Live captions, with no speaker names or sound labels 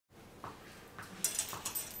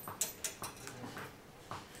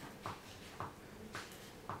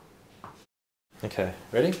Okay,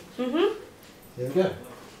 ready? Mm-hmm. Here we go.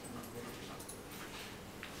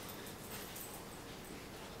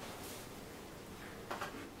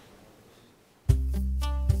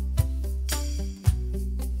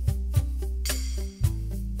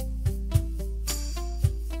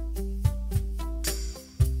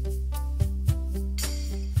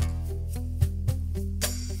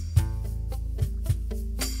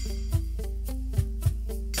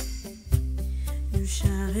 You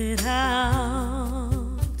shout it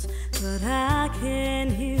out, but I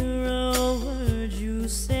can't hear a word you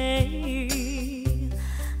say.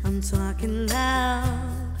 I'm talking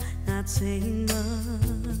loud, not saying much.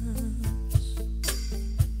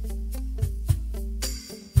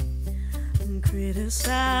 I'm criticized,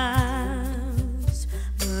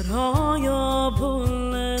 but all your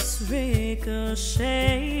bullets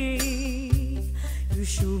ricochet. You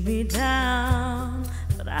shoot me down,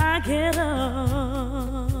 but I get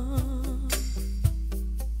up.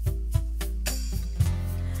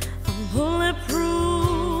 I'm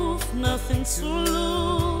bulletproof, nothing to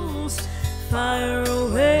lose. Fire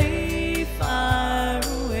away,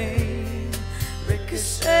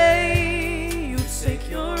 ricochet, you take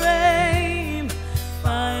your aim.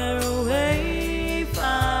 Fire away,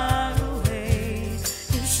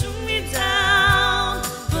 you shoot me down,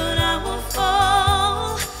 but I won't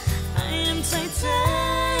fall. I am titanium.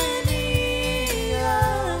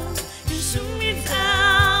 You shoot me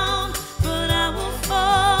down, but I won't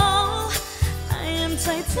fall. I am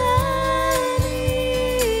titanium.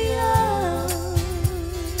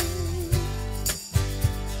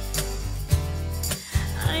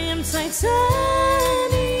 I am titanium.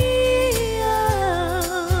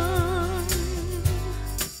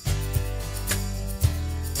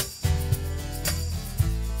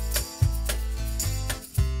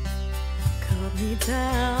 Cut me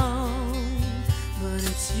down, but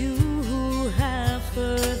it's you who have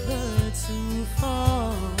further to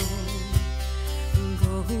fall.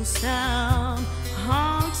 Ghost town,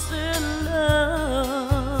 haunted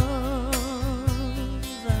love.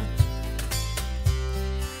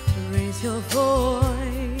 Raise your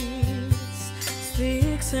voice,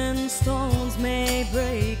 sticks and stones may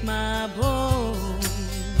break my bones.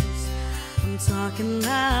 I'm talking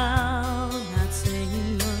loud, not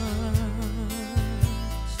saying much.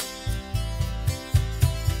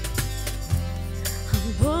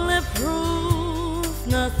 I'm bulletproof,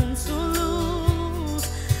 nothing to lose.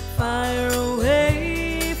 Fire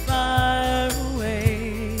away,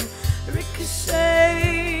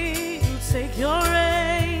 ricochet, you take your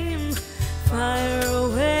aim. Fire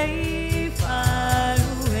away,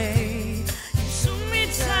 you shoot me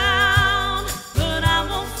down, but I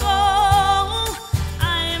won't fall.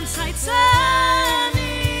 I am titanium.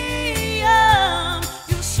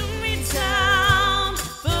 You shoot me down,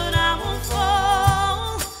 but I won't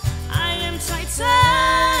fall. I am titanium.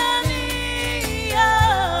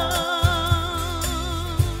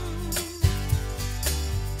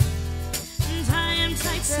 And I am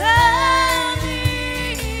titanium.